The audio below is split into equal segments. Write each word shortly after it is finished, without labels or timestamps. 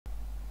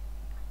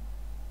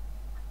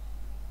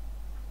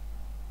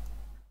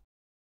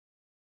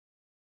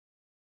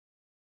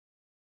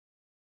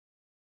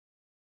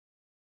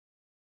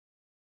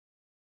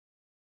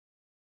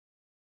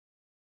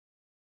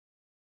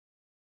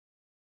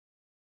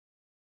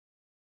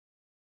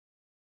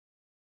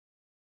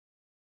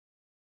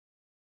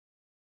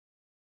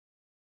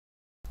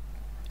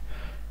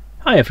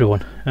Hi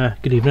everyone,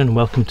 good evening and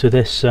welcome to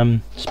this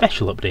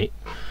special update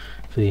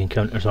for the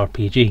Encounters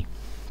RPG.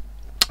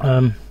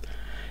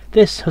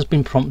 This has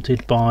been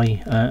prompted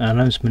by an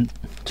announcement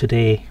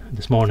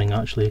this morning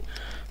actually,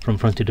 from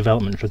Frontier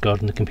Development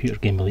regarding the computer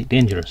game Elite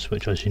Dangerous,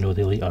 which, as you know,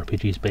 the Elite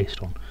RPG is based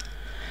on,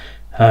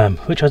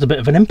 which has a bit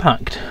of an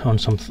impact on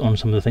some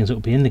of the things that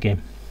will be in the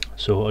game.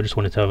 So I just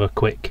wanted to have a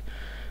quick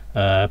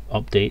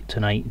update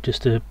tonight,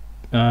 just to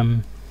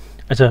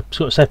as a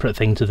sort of separate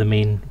thing to the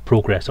main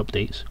progress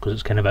updates, because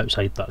it's kind of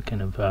outside that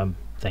kind of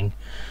thing,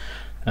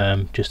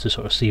 just to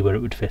sort of see where it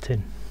would fit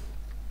in.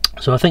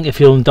 So I think, if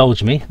you'll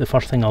indulge me, the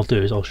first thing I'll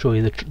do is I'll show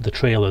you the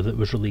trailer that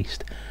was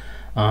released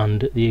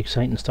and the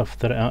exciting stuff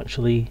that it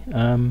actually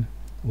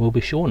will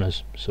be showing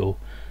us. So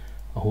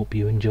I hope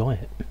you enjoy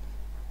it.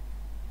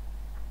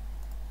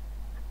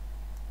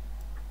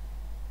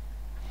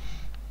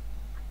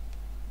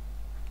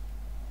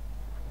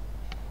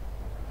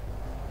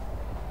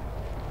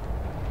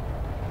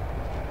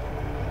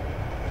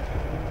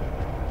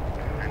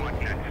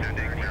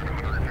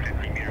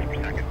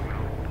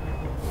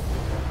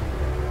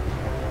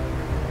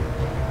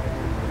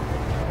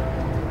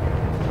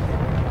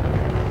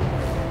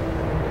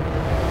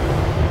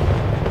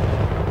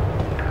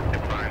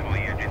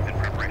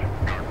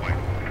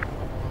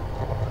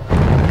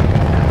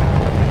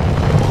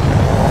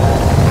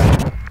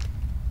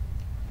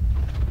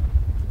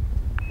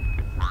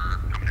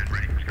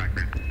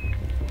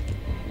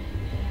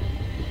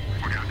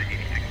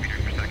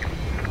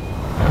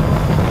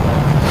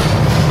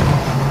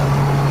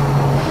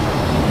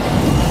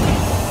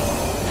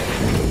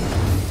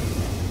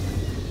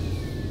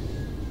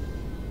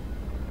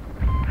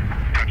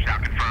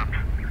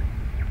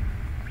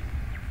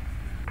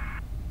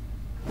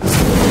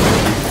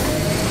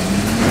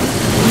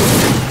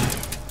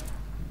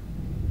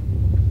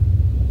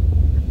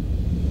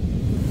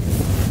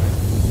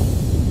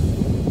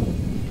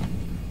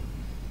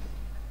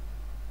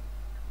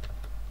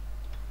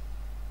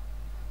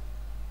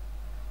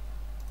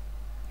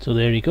 So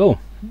there you go.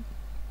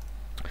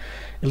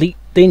 Elite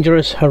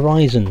Dangerous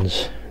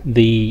Horizons,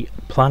 the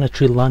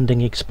planetary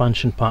landing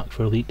expansion pack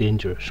for Elite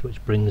Dangerous,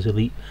 which brings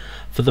Elite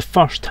for the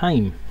first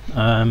time,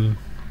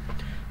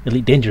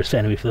 Elite Dangerous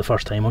anyway, for the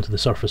first time onto the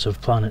surface of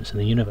planets in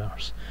the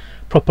universe,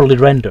 properly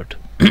rendered.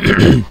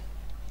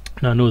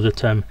 Now I know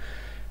that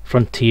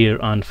Frontier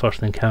and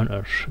First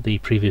Encounters, the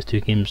previous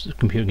two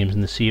computer games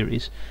in the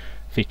series,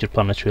 featured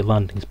planetary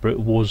landings, but it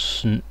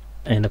wasn't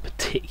in a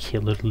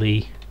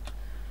particularly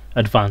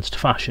advanced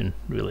fashion,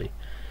 really.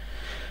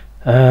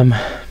 It's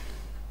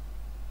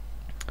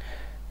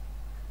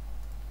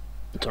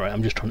alright,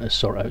 I'm just trying to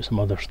sort out some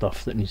other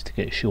stuff that needs to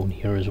get shown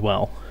here as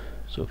well,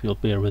 so if you'll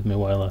bear with me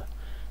while I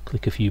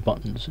click a few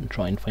buttons and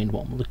try and find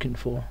what I'm looking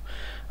for.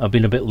 I've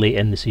been a bit late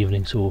in this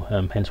evening, so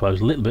hence why I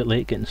was a little bit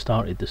late getting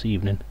started this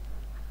evening.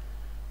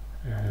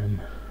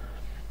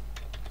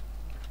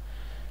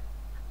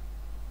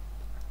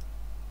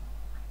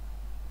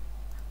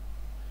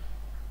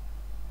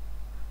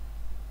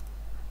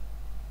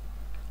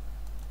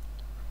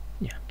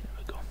 Yeah, there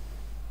we go.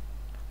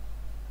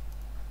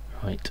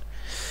 Right.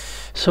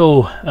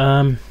 So,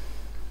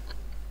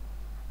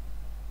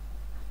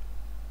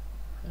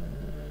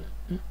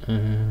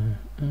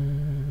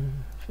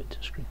 fit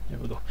to screen. There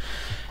we go.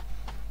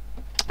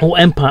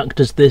 What impact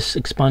does this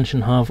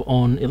expansion have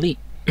on Elite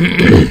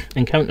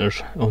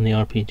Encounters, on the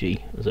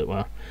RPG, as it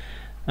were?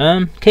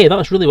 Okay,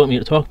 that's really what I'm here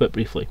to talk about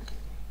briefly.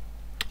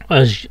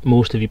 As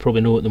most of you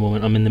probably know, at the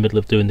moment I'm in the middle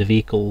of doing the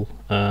vehicle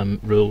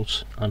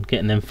rules and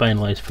getting them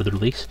finalised for the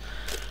release.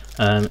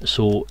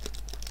 So,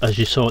 as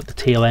you saw at the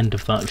tail end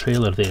of that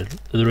trailer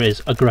there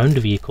is a ground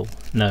vehicle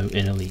now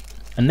in Elite.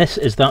 And this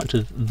is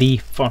actually the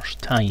first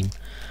time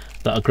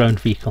that a ground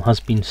vehicle has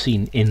been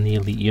seen in the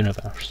Elite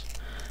universe.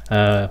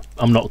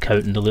 I'm not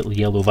counting the little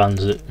yellow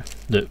vans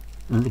that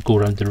go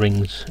around the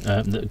rings,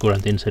 that go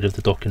around the inside of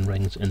the docking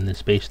rings in the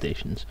space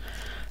stations,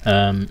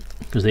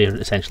 because they are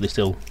essentially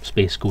still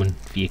space-going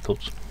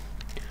vehicles.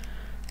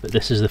 But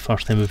this is the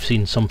first time we've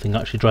seen something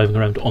actually driving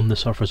around on the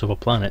surface of a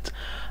planet,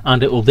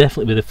 and it will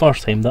definitely be the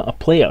first time that a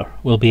player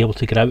will be able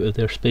to get out of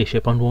their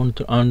spaceship and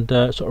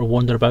sort of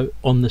wander about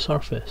on the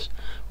surface,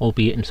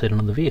 albeit inside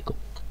another vehicle.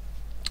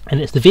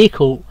 And it's the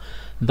vehicle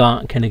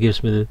that kind of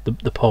gives me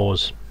the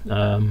pause.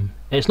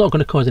 It's not going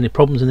to cause any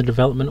problems in the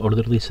development or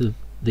the release of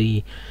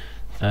the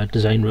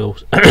design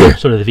rules,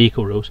 sorry, the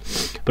vehicle rules,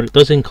 but it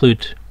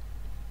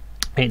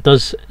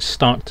does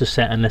start to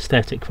set an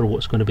aesthetic for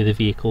what's going to be the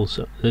vehicle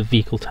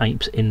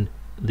types in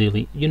the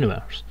Elite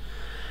universe,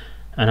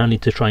 and I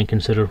need to try and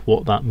consider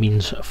what that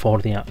means for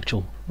the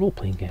actual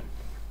role-playing game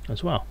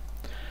as well.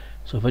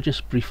 So if I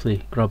just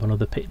briefly grab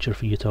another picture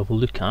for you to have a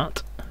look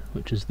at,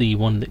 which is the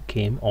one that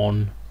came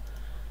on,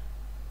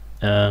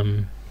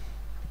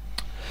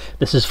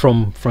 this is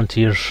from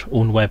Frontier's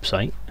own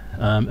website,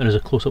 and is a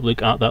close-up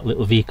look at that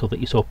little vehicle that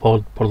you saw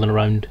pulling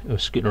around or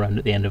scooting around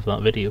at the end of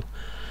that video.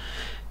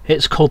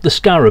 It's called the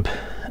Scarab,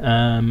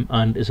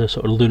 and is a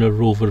sort of lunar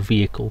rover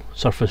vehicle,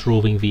 surface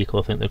roving vehicle,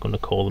 I think they're going to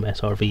call them,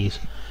 SRVs.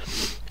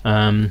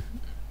 And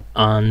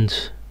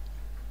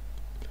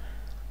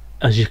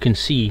as you can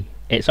see,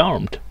 it's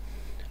armed.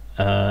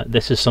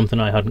 This is something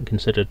I hadn't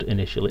considered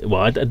initially.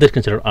 Well, I did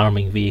consider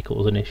arming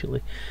vehicles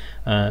initially,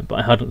 but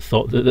I hadn't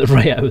thought that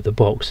right out of the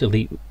box,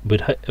 Elite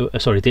would,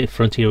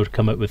 Frontier would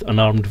come out with an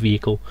armed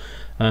vehicle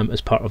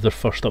as part of their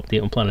first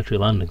update on Planetary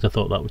Landings. I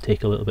thought that would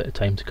take a little bit of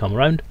time to come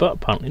around, but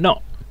apparently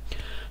not.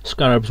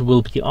 Scarabs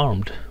will be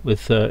armed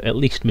with at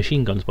least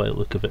machine guns by the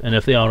look of it, and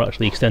if they are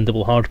actually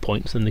extendable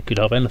hardpoints, then they could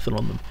have anything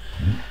on them,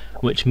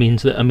 which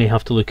means that I may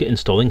have to look at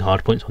installing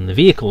hardpoints on the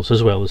vehicles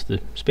as well as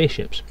the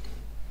spaceships.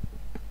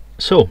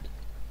 So,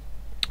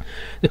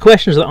 the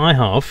questions that I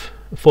have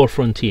for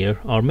Frontier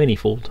are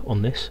manifold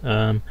on this.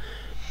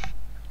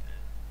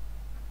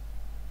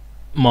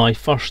 My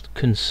first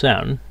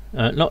concern,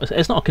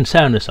 it's not a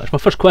concern as such, my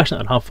first question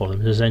that I have for them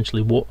is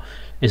essentially, what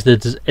is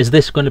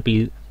this going to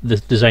be the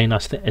design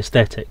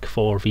aesthetic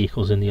for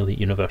vehicles in the Elite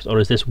universe, or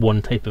is this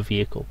one type of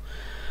vehicle?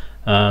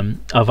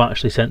 I've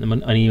actually sent them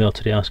an email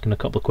today asking a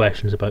couple of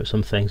questions about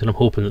some things, and I'm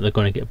hoping that they're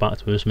going to get back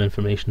to me with some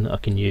information that I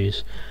can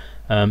use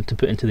to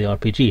put into the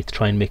RPG to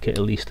try and make it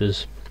at least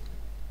as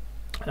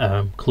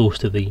close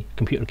to the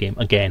computer game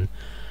again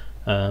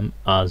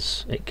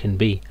as it can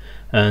be.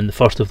 And the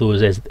first of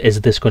those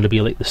is this going to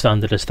be like the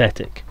standard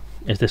aesthetic?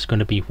 Is this going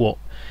to be what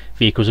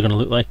vehicles are going to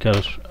look like,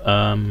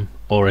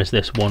 or is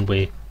this one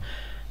way?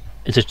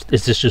 Is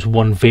this just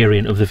one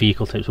variant of the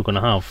vehicle types we're going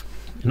to have?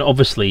 And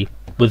obviously,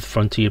 with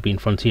Frontier being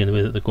Frontier and the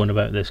way that they're going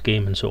about this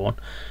game and so on,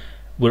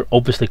 we're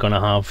obviously going to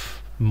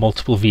have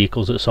multiple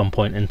vehicles at some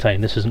point in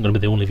time. This isn't going to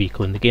be the only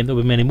vehicle in the game.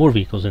 There'll be many more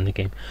vehicles in the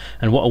game.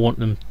 And what I've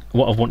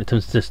wanted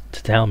them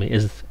to tell me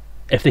is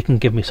if they can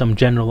give me some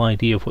general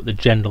idea of what the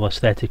general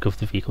aesthetic of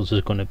the vehicles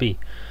is going to be.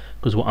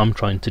 Because what I'm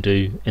trying to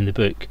do in the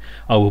book,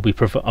 I will be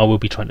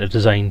trying to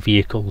design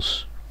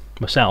vehicles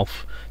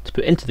myself to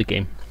put into the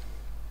game,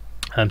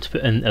 to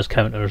put in as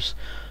counters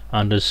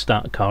and as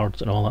stat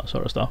cards and all that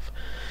sort of stuff,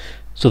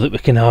 so that we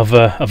can have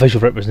a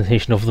visual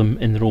representation of them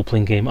in the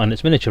role-playing game and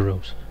its miniature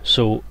rules.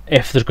 So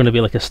if there's going to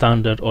be like a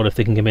standard, or if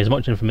they can give me as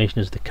much information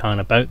as they can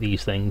about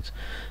these things,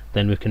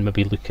 then we can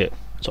maybe look at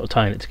sort of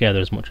tying it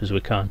together as much as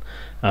we can.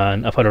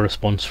 And I've had a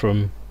response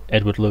from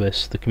Edward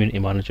Lewis, the community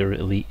manager at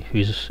Elite,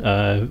 who's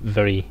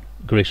very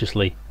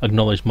graciously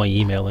acknowledged my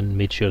email and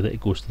made sure that it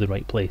goes to the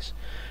right place,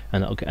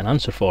 and that I'll get an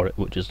answer for it,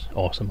 which is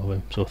awesome of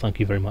him. So thank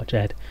you very much,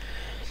 Ed.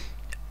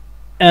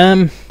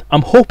 I'm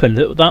hoping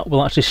that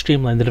will actually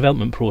streamline the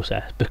development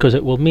process, because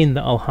it will mean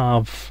that I'll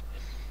have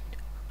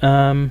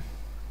a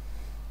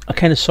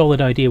kind of solid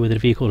idea where the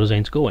vehicle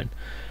design's going.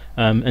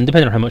 And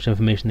depending on how much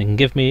information they can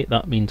give me,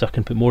 that means I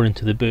can put more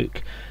into the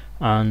book,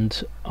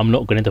 and I'm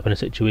not going to end up in a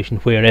situation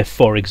where, if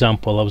for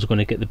example I was going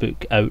to get the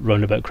book out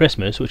round about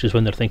Christmas, which is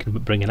when they're thinking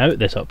about bringing out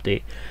this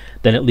update,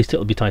 then at least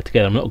it'll be tied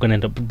together. I'm not going to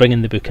end up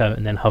bringing the book out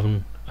and then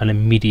having an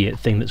immediate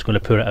thing that's going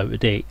to put it out of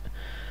date.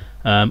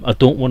 I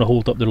don't want to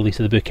hold up the release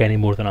of the book any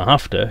more than I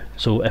have to,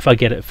 so if I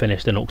get it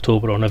finished in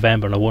October or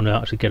November and I want to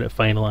actually get it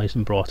finalised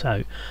and brought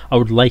out, I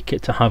would like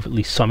it to have at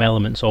least some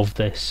elements of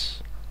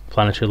this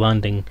planetary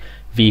landing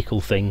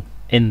vehicle thing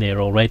in there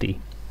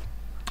already.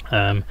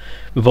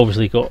 We've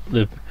obviously got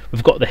the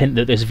hint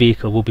that this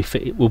vehicle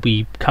will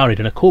be carried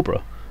in a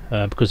Cobra,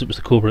 because it was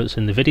the Cobra that's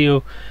in the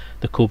video.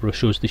 The Cobra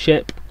shows the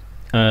ship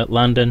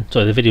landing,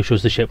 sorry, the video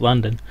shows the ship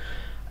landing,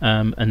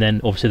 and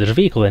then obviously there's a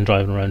vehicle then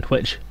driving around,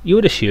 which you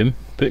would assume,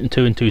 putting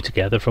two and two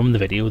together from the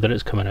video, that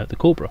it's coming out the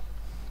Cobra.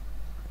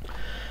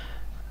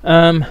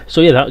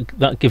 So yeah,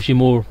 that gives you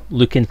more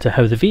look into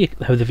how the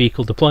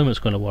vehicle deployment is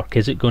going to work.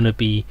 Is it going to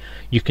be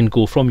you can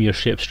go from your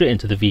ship straight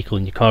into the vehicle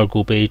in your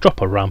cargo bay,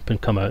 drop a ramp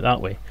and come out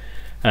that way,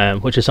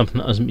 which is something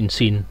that hasn't been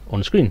seen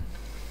on screen,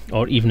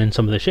 or even in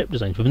some of the ship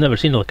designs. We've never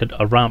seen like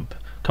a ramp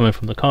coming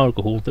from the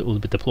cargo hold that will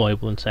be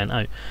deployable and sent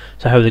out.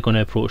 So how are they going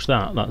to approach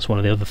that? That's one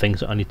of the other things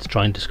that I need to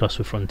try and discuss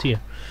with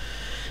Frontier.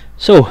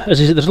 So, as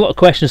I said, there's a lot of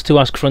questions to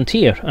ask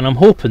Frontier, and I'm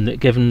hoping that,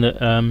 given that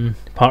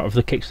part of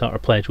the Kickstarter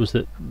pledge was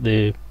that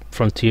the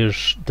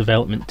Frontier's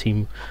development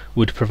team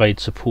would provide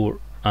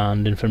support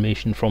and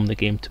information from the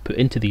game to put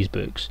into these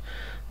books,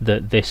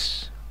 that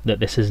this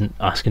isn't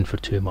asking for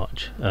too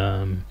much.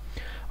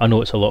 I know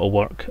it's a lot of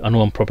work. I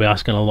know I'm probably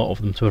asking a lot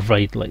of them to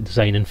provide like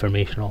design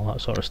information, all that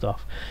sort of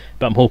stuff.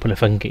 But I'm hoping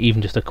if I can get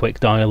even just a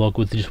quick dialogue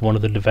with just one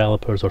of the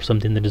developers or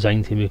somebody in the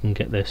design team who can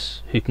get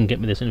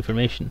me this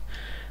information,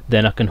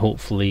 then I can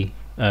hopefully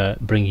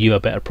bring you a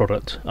better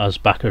product as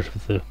backers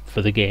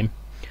for the game,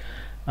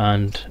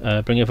 and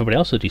bring everybody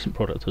else a decent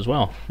product as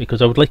well. Because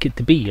I would like it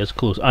to be as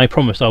close. I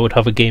promised I would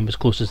have a game as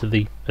close to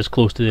the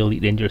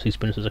Elite Dangerous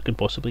experience as I could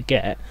possibly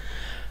get,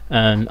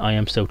 and I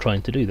am still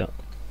trying to do that.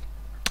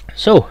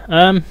 So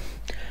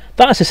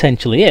that's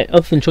essentially it,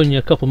 other than showing you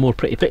a couple more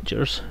pretty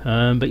pictures.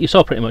 But you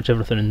saw pretty much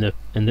everything in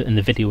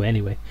the video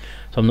anyway,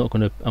 so I'm not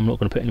going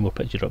to put any more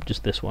pictures up,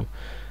 just this one.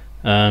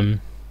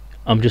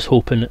 I'm just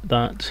hoping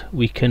that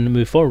we can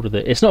move forward with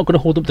it. It's not going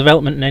to hold up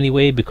development in any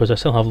way, because I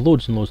still have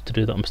loads and loads to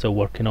do that I'm still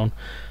working on.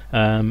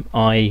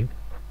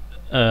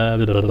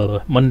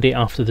 Monday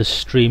after the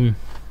stream,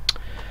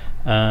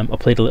 I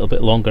played a little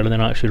bit longer, and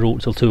then I actually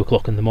wrote till 2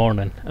 o'clock in the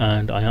morning,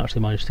 and I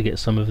actually managed to get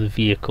some of the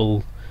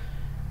vehicle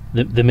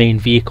the main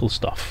vehicle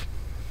stuff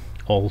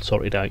all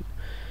sorted out.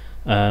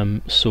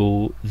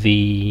 So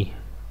the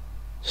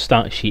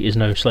stat sheet is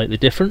now slightly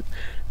different,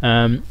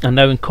 and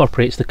now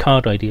incorporates the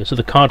card idea. So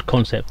the card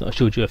concept that I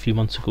showed you a few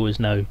months ago is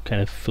now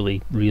kind of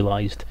fully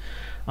realised,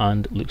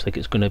 and looks like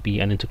it's going to be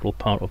an integral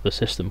part of the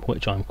system,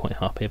 which I'm quite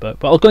happy about.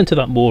 But I'll go into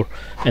that more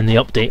in the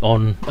update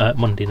on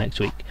Monday next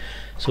week.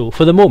 So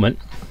for the moment,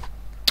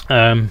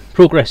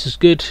 progress is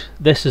good.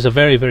 This is a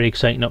very, very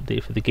exciting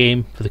update for the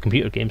game, for the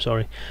computer game,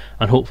 sorry,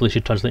 and hopefully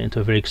should translate into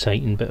a very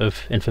exciting bit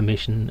of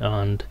information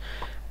and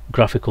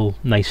graphical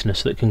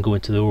niceness that can go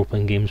into the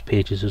role-playing games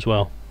pages as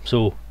well.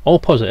 So all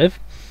positive.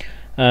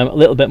 A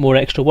little bit more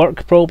extra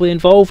work probably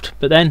involved,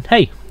 but then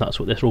hey, that's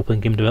what this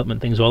role-playing game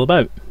development thing is all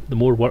about. The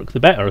more work the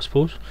better, I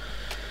suppose.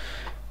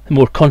 The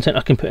more content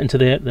I can put into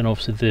there, then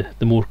obviously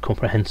the more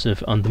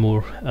comprehensive and the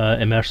more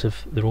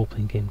immersive the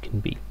role-playing game can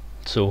be.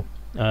 So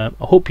I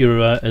hope you're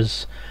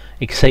as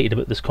excited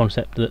about this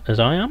concept as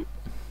I am.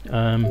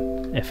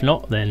 If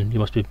not, then you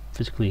must be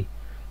physically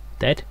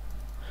dead.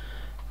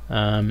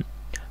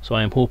 So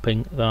I am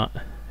hoping that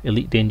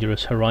Elite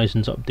Dangerous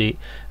Horizons update,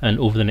 and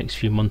over the next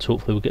few months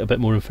hopefully we'll get a bit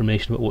more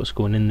information about what's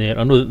going in there.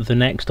 I know that the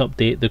next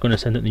update they're going to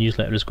send out in the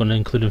newsletter is going to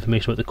include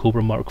information about the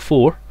Cobra Mark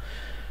IV,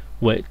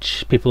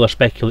 which people are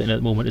speculating at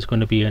the moment is going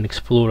to be an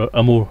explorer,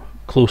 a more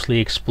closely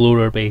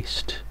explorer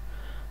based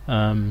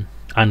and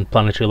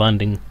planetary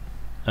landing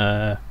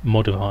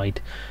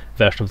modified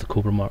version of the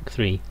Cobra Mark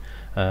III,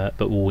 but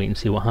we'll wait and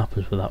see what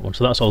happens with that one.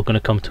 So that's all going to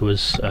come to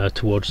us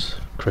towards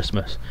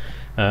Christmas.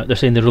 They're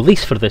saying the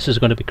release for this is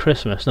going to be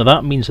Christmas. Now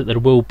that means that there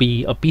will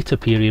be a beta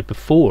period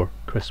before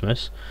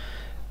Christmas,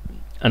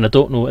 and I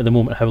don't know at the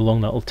moment how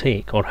long that'll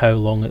take or how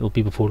long it'll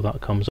be before that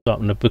comes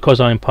up. And because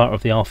I'm part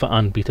of the alpha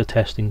and beta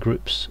testing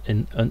groups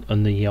in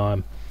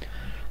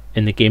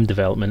the game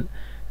development,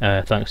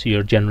 thanks to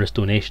your generous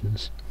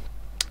donations,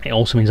 it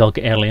also means I'll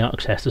get early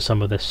access to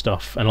some of this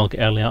stuff, and I'll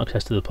get early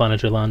access to the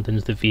planetary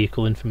landings, the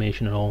vehicle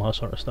information and all that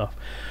sort of stuff,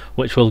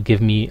 which will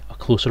give me a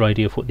closer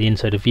idea of what the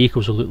inside of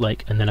vehicles will look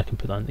like, and then I can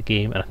put that in the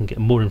game and I can get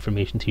more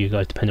information to you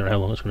guys depending on how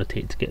long it's going to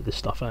take to get this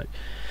stuff out.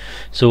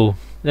 So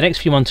the next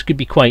few months could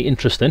be quite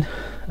interesting.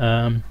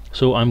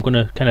 So I'm going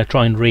to kind of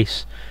try and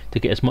race to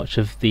get as much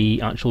of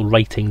the actual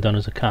writing done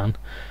as I can.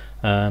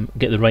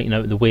 Get the writing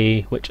out of the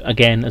way, which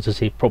again, as I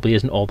say, probably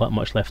isn't all that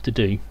much left to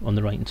do on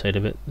the writing side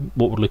of it.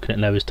 What we're looking at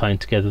now is tying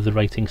together the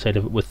writing side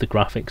of it with the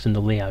graphics and the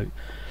layout,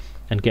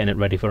 and getting it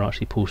ready for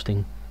actually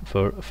posting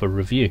for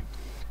review.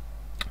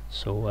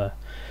 So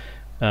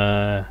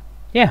yeah,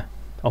 I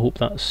hope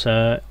that's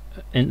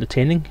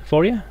entertaining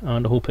for you,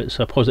 and I hope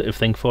it's a positive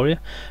thing for you.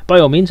 By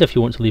all means, if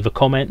you want to leave a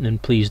comment, then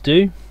please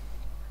do.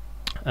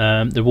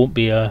 There won't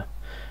be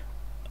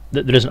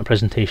there isn't a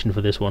presentation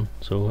for this one,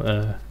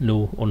 so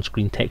no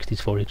on-screen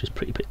texties for you, just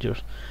pretty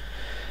pictures.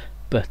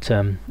 But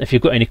if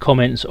you've got any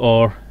comments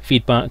or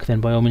feedback,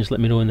 then by all means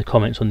let me know in the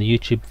comments on the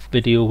YouTube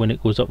video when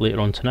it goes up later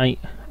on tonight,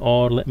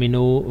 or let me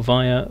know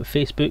via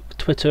Facebook,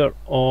 Twitter,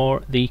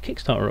 or the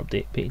Kickstarter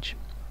update page,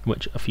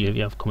 which a few of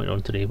you have commented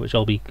on today, which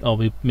I'll be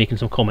making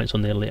some comments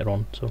on there later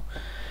on, so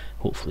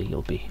hopefully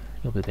you'll be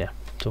there.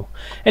 So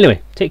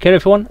anyway, take care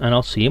everyone, and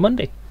I'll see you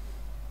Monday.